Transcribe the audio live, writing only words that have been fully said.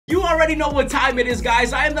already know what time it is,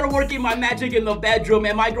 guys. I ended up working my magic in the bedroom,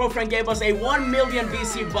 and my girlfriend gave us a 1 million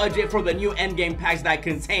VC budget for the new endgame packs that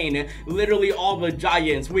contain literally all the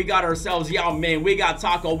giants. We got ourselves Yao Ming, we got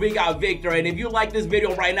Tacko, we got Victor, and if you like this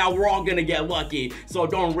video right now, we're all gonna get lucky, so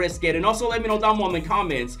don't risk it. And also let me know down below in the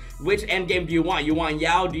comments, which endgame do you want? You want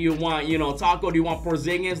Yao? Do you want, you know, Tacko? Do you want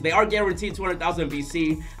porzingis? They are guaranteed 200,000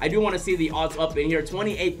 VC. I do want to see the odds up in here.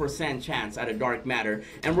 28% chance at a dark matter,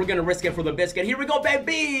 and we're gonna risk it for the biscuit. Here we go,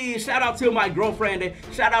 baby. Shout out to my girlfriend,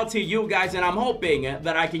 shout out to you guys, and I'm hoping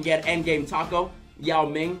that I can get Endgame Tacko, Yao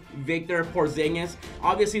Ming, Victor, porzingis.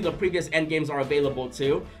 Obviously the previous endgames are available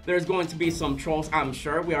too. There's going to be some trolls, I'm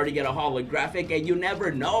sure. We already get a holographic, and you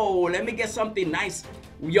never know. Let me get something nice.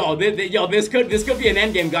 Yo, this could be an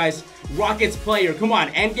endgame, guys. Rockets player, come on,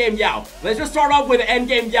 endgame Yao. Let's just start off with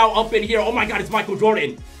endgame Yao up in here. Oh my god, it's Michael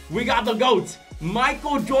Jordan. We got the GOAT,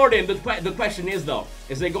 Michael Jordan. The question is though,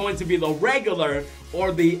 is it going to be the regular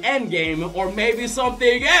or the endgame or maybe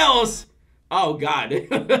something else? Oh god.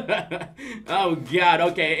 Oh god,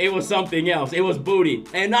 okay, it was something else. It was booty,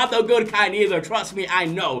 and not the good kind either. Trust me, I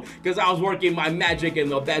know, because I was working my magic in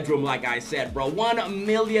the bedroom like I said, bro. 1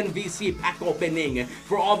 million VC pack opening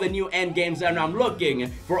for all the new end games, and I'm looking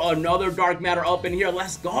for another dark matter up in here.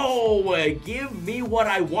 Let's go. Give me what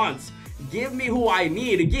I want. Give me who I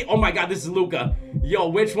need. Oh my god, this is Luca. Yo,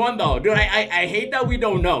 which one though? Dude, I hate that we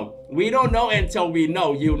don't know. We don't know until we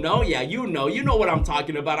know. You know? Yeah, you know what I'm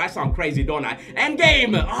talking about. I sound crazy, don't I?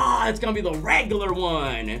 Endgame! Ah, it's gonna be the regular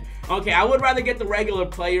one. Okay, I would rather get the regular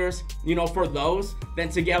players, you know, for those, than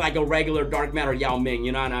to get like a regular dark matter Yao Ming,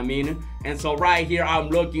 you know what I mean? And so right here, I'm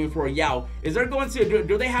looking for Yao. Is there going to,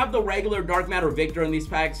 do they have the regular dark matter Victor in these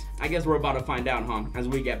packs? I guess we're about to find out, huh? As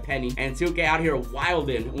we get Penny. And 2K out here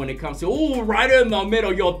wilding when it comes to, ooh, right in the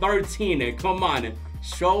middle, yo, 13. Come on,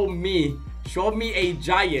 show me a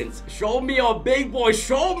giant. Show me a big boy.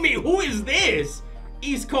 Show me, who is this?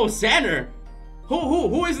 East Coast Center.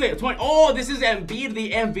 Who is this? 20. Oh, this is Embiid,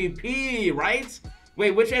 the MVP, right?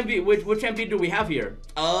 Wait, which MVP do we have here?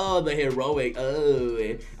 Oh, the heroic.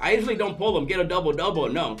 Oh, I usually don't pull them. Get a double-double.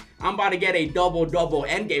 No, I'm about to get a double-double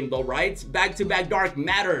endgame though, right? Back-to-back dark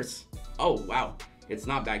matters. Oh, wow. It's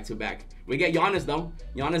not back-to-back. We get Giannis though.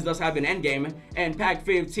 Giannis does have an endgame. And pack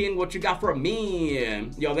 15, what you got for me?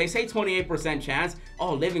 Yo, they say 28% chance.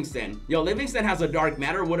 Oh, Livingston. Yo, Livingston has a dark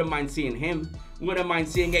matter. Wouldn't mind seeing him. Wouldn't mind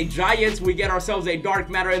seeing a Giants. We get ourselves a dark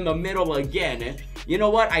matter in the middle again. You know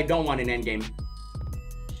what? I don't want an endgame.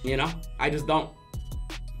 You know, I just don't.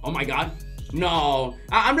 Oh my god. No,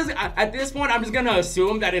 I'm just at this point, I'm just gonna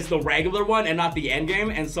assume that it's the regular one and not the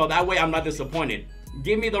endgame, and so that way I'm not disappointed.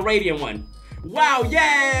 Give me the radiant one. Wow,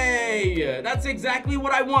 yay! That's exactly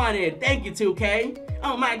what I wanted. Thank you, 2K.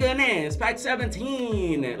 Oh my goodness, pack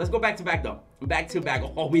 17. Let's go back to back though. Back to back.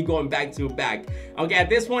 Oh, we going back to back. Okay, at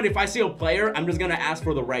this point, if I see a player, I'm just gonna ask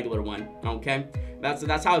for the regular one. Okay,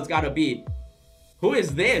 that's how it's gotta be. Who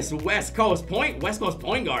is this? West Coast point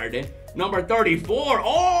guard. Number 34.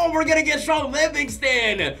 Oh, we're gonna get Sean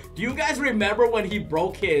Livingston. Do you guys remember when he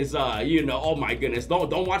broke his, you know, oh my goodness.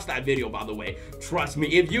 Don't watch that video, by the way. Trust me.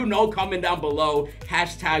 If you know, comment down below.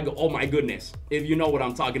 Hashtag, oh my goodness. If you know what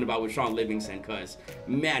I'm talking about with Sean Livingston. Because,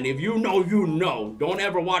 man, if you know, you know. Don't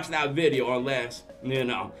ever watch that video unless, you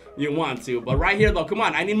know, you want to. But right here, though, come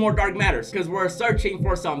on. I need more dark matters. Because we're searching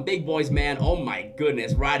for some big boys, man. Oh my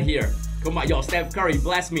goodness. Right here. Come on, yo, Steph Curry,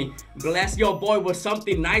 bless me. Bless your boy with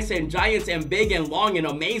something nice and giants and big and long and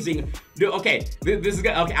amazing. Dude, okay, this is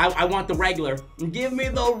good. Okay, I want the regular. Give me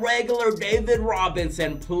the regular David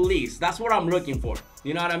Robinson, please. That's what I'm looking for.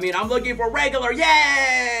 You know what I mean? I'm looking for regular.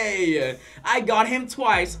 Yay! I got him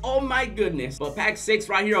twice. Oh my goodness. But pack 6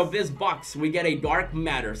 right here of this box, we get a dark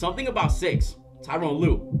matter. Something about 6. Tyronn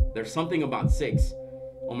Lue. There's something about 6.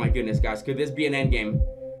 Oh my goodness, guys. Could this be an endgame?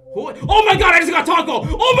 Who? Oh my god, I just got Tacko!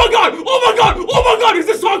 Oh my god! Oh my god! Oh my god! Is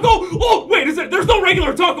this Tacko? Oh, wait, is it? There's no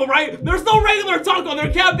regular Tacko, right? There's no regular Tacko.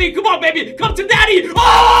 There can't be. Come on, baby. Come to daddy.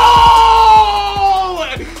 Oh!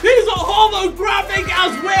 He's a holographic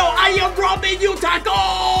as well. I am robbing you, Tacko!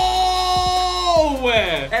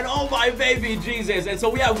 And oh my baby Jesus. And so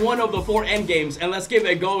we have one of the 4 end games, and let's keep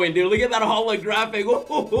it going, dude. Look at that holographic.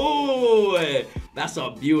 Ooh, that's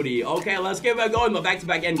a beauty. Okay, let's keep it going. The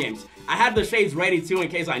back-to-back end games. I had the shades ready too in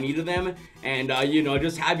case I needed them, and you know,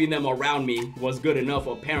 just having them around me was good enough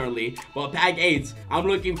apparently. But pack 8, I'm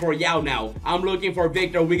looking for Yao now. I'm looking for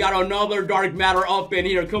Victor. We got another dark matter up in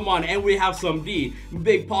here. Come on, and we have some D.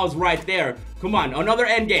 Big paws right there. Come on, another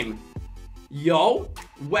end game. Yo,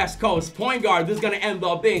 West Coast point guard. This is gonna end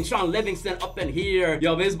up being Sean Livingston up in here.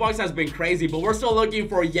 Yo, this box has been crazy, but we're still looking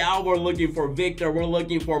for Yao. We're looking for Victor. We're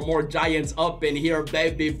looking for more Giants up in here,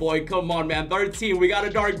 baby boy. Come on, man. 13. We got a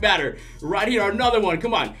dark matter right here. Another one.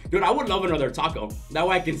 Come on, dude. I would love another taco. That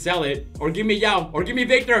way I can sell it. Or give me Yao. Or give me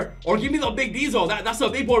Victor. Or give me the big Diesel. That's a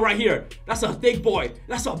big boy right here. That's a big boy.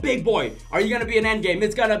 That's a big boy. Are you gonna be an endgame?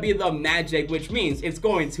 It's gonna be the Magic, which means it's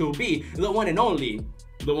going to be the one and only,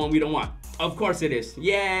 the one we don't want. Of course it is.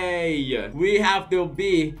 Yay! We have to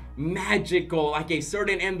be magical, like a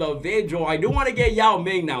certain individual. I do want to get Yao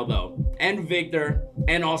Ming now, though. And Victor.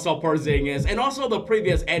 And also Porzingis. And also the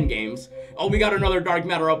previous endgames. Oh, we got another dark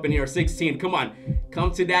matter up in here. 16. Come on.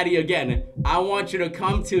 Come to daddy again. I want you to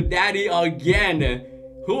come to daddy again.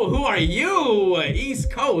 Who are you?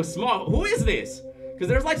 East Coast. Small. Who is this? Because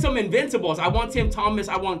there's like some invincibles. I want Tim Thomas.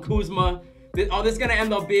 I want Kuzma. This is gonna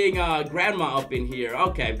end up being grandma up in here.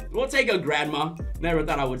 Okay, we'll take a grandma. Never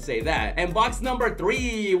thought I would say that. And box number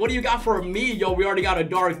 3, what do you got for me? Yo, we already got a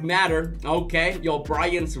dark matter. Okay, yo,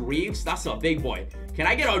 Bryant's Reeves. That's a big boy. Can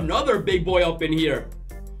I get another big boy up in here?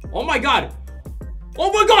 Oh my god.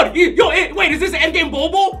 Oh my god. Yo, wait, is this Endgame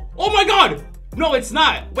Bobo? Oh my god. No, it's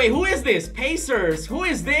not. Wait, who is this? Pacers. Who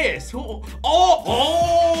is this? Who?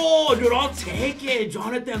 Oh, dude, I'll take it.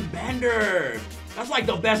 Jonathan Bender. That's like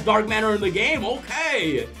the best dark matter in the game.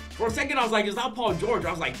 Okay. For a second, I was like, is that Paul George?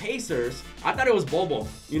 I was like, Pacers. I thought it was Bobo.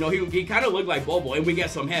 You know, he kind of looked like Bobo. And we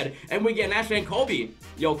get some head. And we get Nash and Kobe.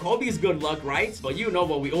 Yo, Kobe's good luck, right? But you know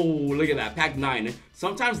what we... Oh, look at that. Pack 9.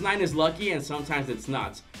 Sometimes 9 is lucky and sometimes it's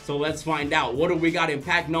not. So let's find out. What do we got in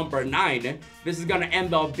pack number 9? This is going to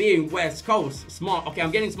end up being West Coast. Small. Okay,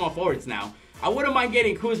 I'm getting small forwards now. I wouldn't mind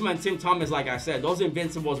getting Kuzma and Tim Thomas, like I said. Those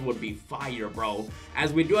invincibles would be fire, bro.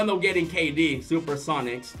 As we do end up getting KD,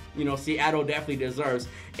 Supersonics. You know, Seattle definitely deserves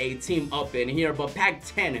a team up in here. But pack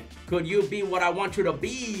 10, could you be what I want you to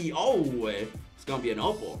be? Oh, it's gonna be an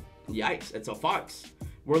opal. Yikes, it's a fox.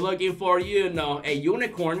 We're looking for, you know, a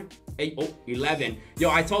unicorn. 11.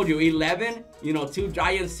 Yo, I told you, 11. You know, 2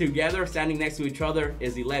 giants together standing next to each other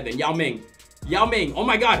is 11. Yao Ming. Yao Ming. Oh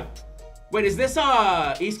my god. Wait, is this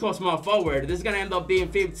East Coast small forward? This is gonna end up being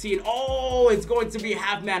 15. Oh, it's going to be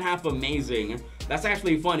half man, half amazing. That's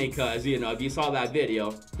actually funny because, you know, if you saw that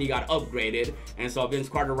video, he got upgraded. And so Vince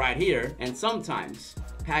Carter right here. And sometimes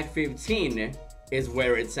pack 15 is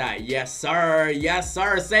where it's at. Yes, sir. Yes,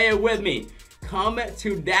 sir. Say it with me. Come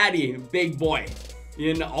to daddy, big boy.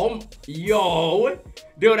 You know, oh, yo.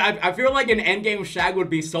 Dude, I feel like an endgame shag would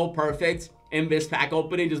be so perfect in this pack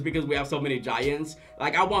opening just because we have so many giants.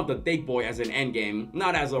 Like, I want the thick boy as an endgame,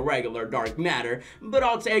 not as a regular dark matter, but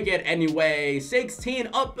I'll take it anyway. 16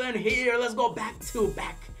 up in here. Let's go back to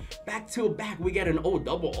back. Back to back. We get an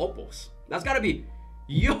double opals. That's gotta be,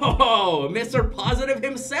 yo, Mr. Positive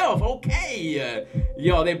himself. Okay.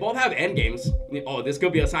 Yo, they both have endgames. Oh, this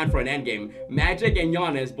could be a sign for an endgame. Magic and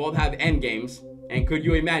Giannis both have endgames. And could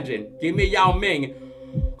you imagine? Give me Yao Ming.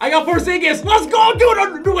 I got Porzingis. Let's go,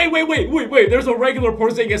 dude. Wait. There's a regular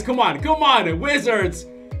Porzingis. Come on, Wizards.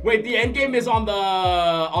 Wait, the endgame is on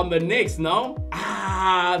the Knicks, no?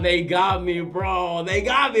 Ah, they got me, bro. They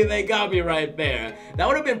got me right there. That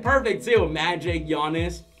would have been perfect too. Magic,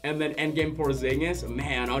 Giannis, and then endgame Porzingis.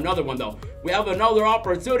 Man, another one though. We have another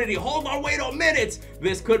opportunity. Hold on, wait a minute.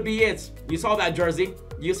 This could be it. You saw that jersey?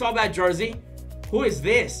 Who is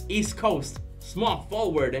this? East Coast. Small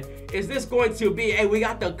forward. Is this going to be, hey, we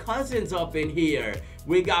got the cousins up in here.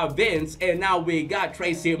 We got Vince, and now we got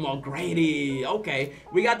Tracy McGrady. Okay,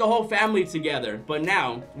 we got the whole family together, but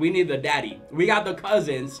now we need the daddy. We got the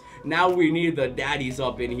cousins, now we need the daddies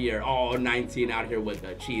up in here. Oh, 19 out here with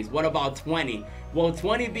the cheese. What about 20? Will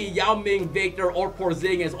 20 be Yao Ming, Victor, or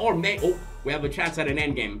Porzingis, or May? Oh, we have a chance at an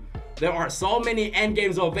endgame. There are so many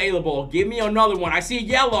endgames available. Give me another one. I see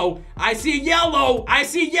yellow. I see yellow.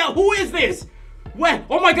 Who is this? What?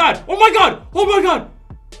 Oh my god. Oh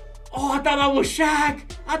Oh, I thought that was Shaq.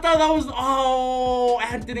 I thought that was, oh,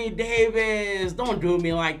 Anthony Davis. Don't do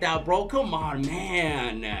me like that, bro. Come on,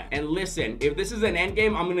 man. And listen, if this is an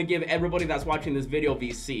endgame, I'm gonna give everybody that's watching this video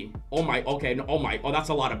VC. Oh my, okay, no, oh, that's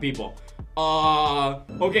a lot of people.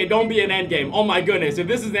 Okay, don't be an endgame. Oh my goodness, if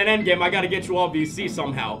this is an endgame, I gotta get you all VC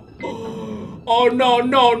somehow. Oh,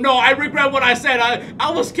 no, I regret what I said. I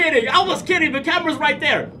was kidding. The camera's right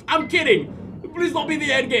there. I'm kidding. Please don't be the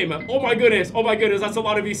end game. Oh my goodness, that's a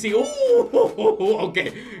lot of VC. Ooh,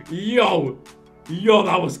 okay. Yo,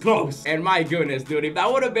 that was close. And my goodness, dude, if that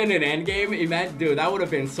would have been an end game, dude, that would have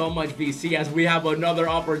been so much VC as we have another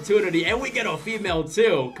opportunity. And we get a female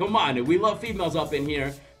too. Come on, we love females up in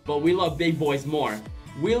here, but we love big boys more.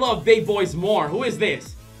 Who is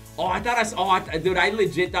this? Oh, I thought I saw. Oh, dude, I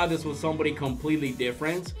legit thought this was somebody completely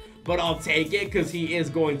different. But I'll take it because he is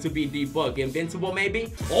going to be debugged. Invincible,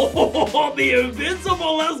 maybe? Oh, the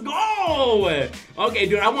Invincible. Let's go. Okay,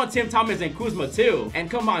 dude, I want Tim Thomas and Kuzma, too. And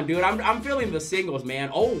come on, dude. I'm feeling the singles,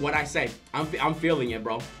 man. Oh, what'd I say? I'm feeling it,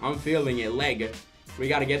 bro. I'm feeling it. Leg. We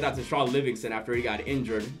got to get that to Sean Livingston after he got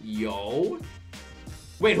injured. Yo.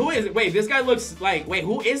 Wait, who is it? Wait, this guy looks like... Wait,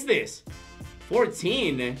 who is this?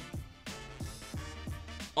 14.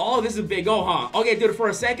 Oh, this is Big O, huh? Okay, dude, for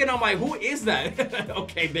a second, I'm like, who is that?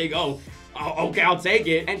 Okay, Big O. Oh, okay, I'll take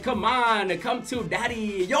it. And come on, come to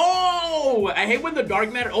daddy. Yo! I hate when the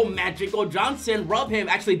dark matter. Oh, Magical Johnson. Rub him.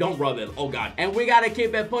 Actually, don't rub him. Oh, God. And we gotta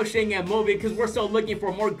keep it pushing and moving because we're still looking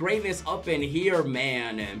for more greatness up in here,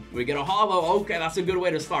 man. And we get a holo. Okay, that's a good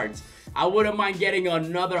way to start. I wouldn't mind getting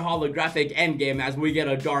another holographic endgame as we get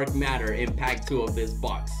a dark matter in pack 2 of this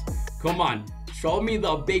box. Come on. Show me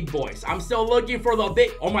the big boys. I'm still looking for the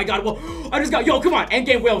big... Oh my God. Well, I just got... Yo, come on.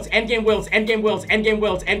 Endgame Wills. Endgame Wills. Endgame Wills. Endgame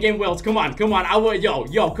Wills. Endgame Wills. Come on. Come on. I will...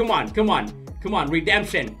 Yo, come on. Come on. Come on.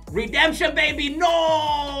 Redemption. Redemption, baby.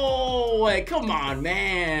 No. Come on,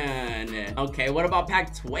 man. Okay, what about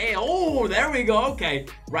pack 12? Oh, there we go. Okay.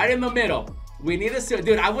 Right in the middle. We need to...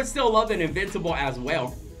 Dude, I would still love an Invincible as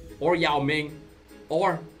well. Or Yao Ming.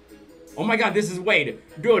 Or... Oh my God, this is Wade.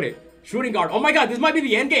 Dude, shooting guard. Oh my God, this might be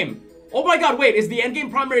the endgame. Oh my God, wait, is the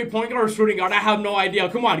endgame primary point guard or shooting guard? I have no idea.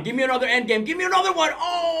 Come on, give me another endgame. Give me another one.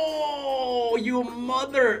 Oh, you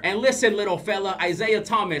mother. And listen, little fella, Isaiah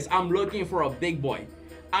Thomas, I'm looking for a big boy.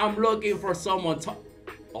 I'm looking for someone to...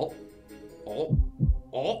 a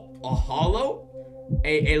hollow?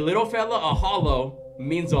 A little fella, a hollow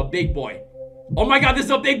means a big boy. Oh my God, this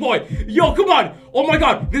is a big boy. Yo, come on. Oh my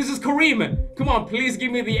God, this is Kareem. Come on, please give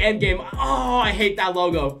me the end game. Oh, I hate that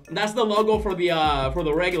logo. That's the logo for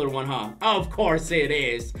the regular one, huh? Of course it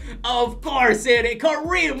is. Of course it is.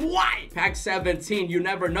 Kareem White. Pack 17, you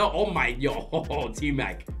never know. Oh my, yo,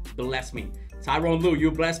 T-Mac, bless me. Tyronn Lue, you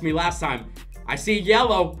blessed me last time. I see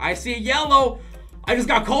yellow. I see yellow. I just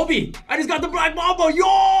got Kobe. I just got the Black Mamba.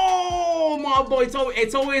 Yo, my boy.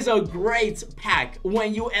 It's always a great pack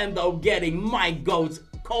when you end up getting my GOAT,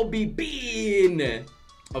 Kobe Bean.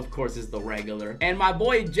 Of course, it's the regular. And my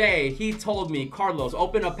boy Jay, he told me, Carlos,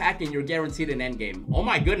 open a pack and you're guaranteed an endgame. Oh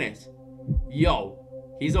my goodness. Yo,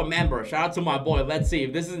 he's a member. Shout out to my boy. Let's see.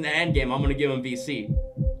 If this is an endgame, I'm going to give him VC.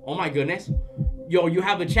 Oh my goodness. Yo, you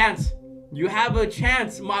have a chance. You have a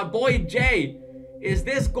chance, my boy Jay. Is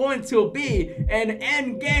this going to be an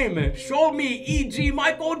end game? Show me E.G.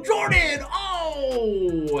 Michael Jordan.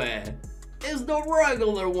 Oh, it's the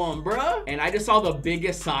regular one, bruh. And I just saw the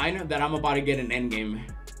biggest sign that I'm about to get an end game.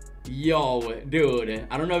 Yo, dude,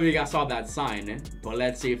 I don't know if you guys saw that sign, but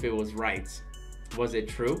let's see if it was right. Was it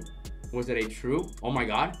true? Was it a true? Oh my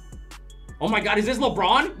God. Oh my God, is this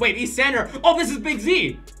LeBron? Wait, he's center. Oh, this is Big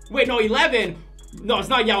Z. Wait, no, 11. No, it's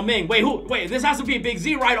not Yao Ming. Wait, who? Wait, this has to be Big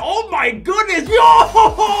Z, right? Oh my goodness! Yo!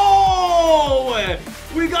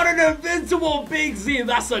 We got an Invincible Big Z.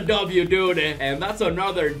 That's a W, dude. And that's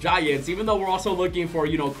another Giants, even though we're also looking for,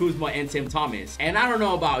 you know, Kuzma and Tim Thomas. And I don't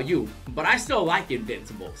know about you, but I still like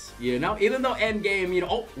Invincibles, you know? Even though Endgame, you know,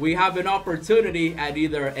 oh, we have an opportunity at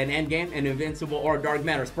either an Endgame, an Invincible, or a Dark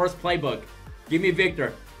Matters. First playbook. Give me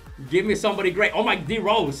Victor. Give me somebody great. Oh my,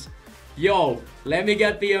 D-Rose. Yo, let me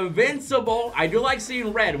get the Invincible. I do like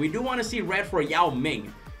seeing red. We do want to see red for Yao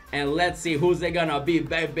Ming. And let's see who's it gonna be,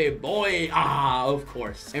 baby boy. Ah, of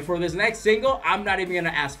course. And for this next single, I'm not even gonna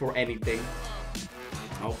ask for anything.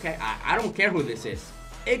 Okay, I don't care who this is.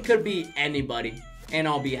 It could be anybody, and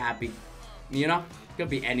I'll be happy. You know? It could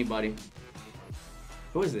be anybody.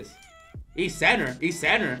 Who is this? East Center. East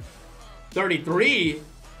Center. 33.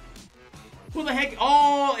 Who the heck?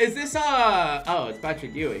 Oh, is this, oh, it's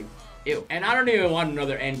Patrick Ewing. Ew. And I don't even want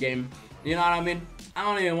another endgame. You know what I mean? I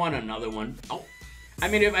don't even want another one. Oh. I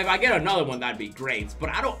mean, if I get another one, that'd be great. But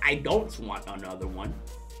I don't want another one.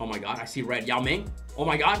 Oh my God, I see red. Yao Ming. Oh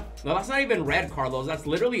my God. No, that's not even red, Carlos. That's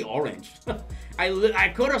literally orange. I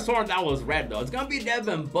could have sworn that was red, though. It's gonna be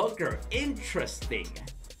Devin Booker. Interesting.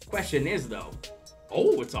 Question is, though.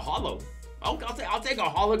 Oh, it's a holo. Okay, I'll take a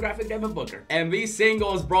holographic Devin Booker. And these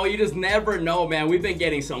singles, bro, you just never know, man. We've been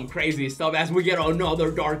getting some crazy stuff as we get another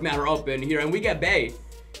Dark Matter up in here. And we get Bay.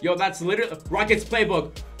 Yo, that's literally Rockets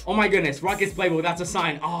playbook. Oh my goodness, Rockets playbook, that's a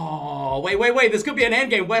sign. Oh, wait. This could be an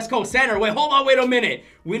endgame. West Coast Center. Wait, hold on, wait a minute.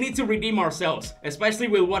 We need to redeem ourselves, especially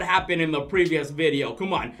with what happened in the previous video.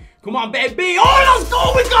 Come on, baby. Oh, let's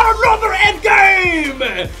go. We got another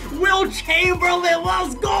endgame. Will Chamberlain,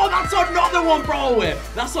 let's go. That's another one, bro.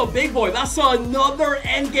 That's a big boy. That's another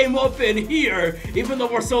endgame up in here. Even though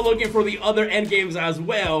we're still looking for the other endgames as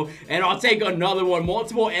well. And I'll take another one.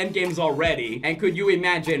 Multiple endgames already. And could you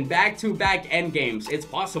imagine back-to-back endgames? It's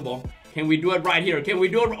possible. Can we do it right here? Can we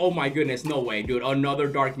do it? Oh my goodness, no way, dude. Another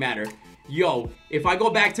dark matter. Yo, if I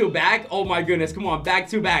go back-to-back, oh my goodness, come on,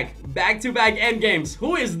 back-to-back endgames.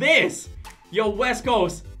 Who is this? Yo, West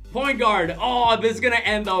Coast. Point guard. Oh, this is gonna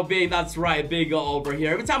end up being, that's right, Big O over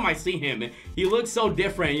here. Every time I see him, he looks so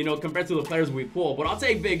different, you know, compared to the players we pull. But I'll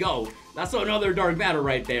take Big O. That's another dark matter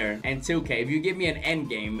right there. And 2K, if you give me an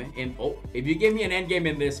endgame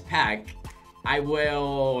in this pack, I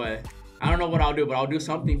will, I don't know what I'll do, but I'll do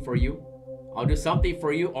something for you. I'll do something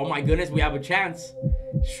for you. Oh my goodness, we have a chance.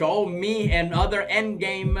 Show me another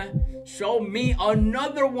endgame. Show me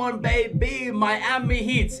another one, baby. Miami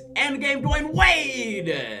Heat's endgame Dwayne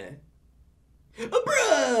Wade.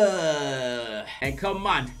 Bruh. And come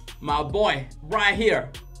on, my boy, right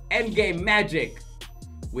here. Endgame magic.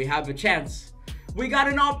 We have a chance. We got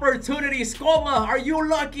an opportunity. Scola, are you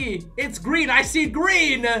lucky? It's green. I see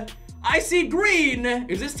green. I see green.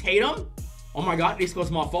 Is this Tatum? Oh my god, this goes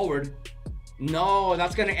small forward. No,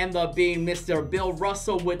 that's gonna end up being Mr. Bill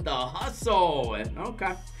Russell with the hustle.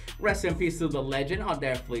 Okay. Rest in peace to the legend. I'll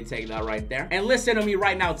definitely take that right there. And listen to me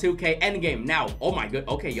right now, 2K. Endgame now. Oh my god.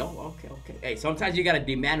 Okay, yo. Okay. Hey, sometimes you gotta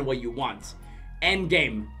demand what you want.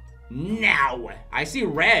 Endgame now. I see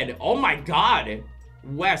red. Oh my god.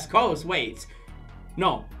 West Coast. Wait.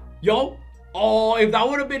 No. Yo. Oh, if that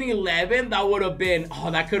would have been 11, that would have been...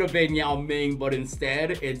 Oh, that could have been Yao Ming, but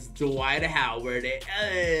instead, it's Dwight Howard.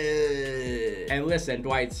 And listen,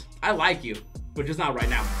 Dwight, I like you, but just not right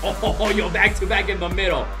now. Oh, yo, back-to-back in the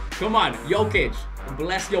middle. Come on, Jokic.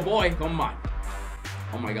 Bless your boy. Come on.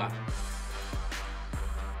 Oh, my God.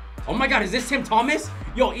 Oh, my God, is this Tim Thomas?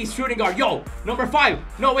 Yo, East shooting guard. Yo, number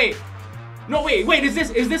 5. No, wait. No, wait. Is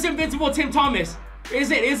this invincible Tim Thomas?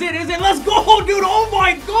 Is it? Let's go, dude. Oh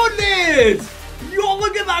my goodness. Yo,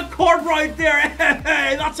 look at that card right there.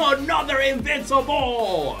 Hey, that's another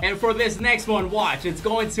invincible. And for this next one, watch. It's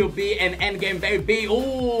going to be an endgame, baby.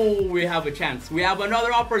 Ooh, we have a chance. We have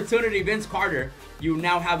another opportunity. Vince Carter. You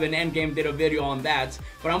now have an endgame. Did a video on that.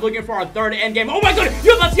 But I'm looking for our third endgame. Oh my goodness.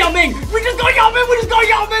 Yo, that's Yao Ming. We just got Yao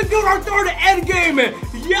Ming. Dude, our third endgame.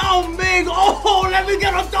 Yao Ming. Oh, let me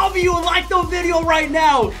get a W. Like the video right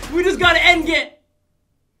now. We just got an endgame.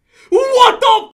 What the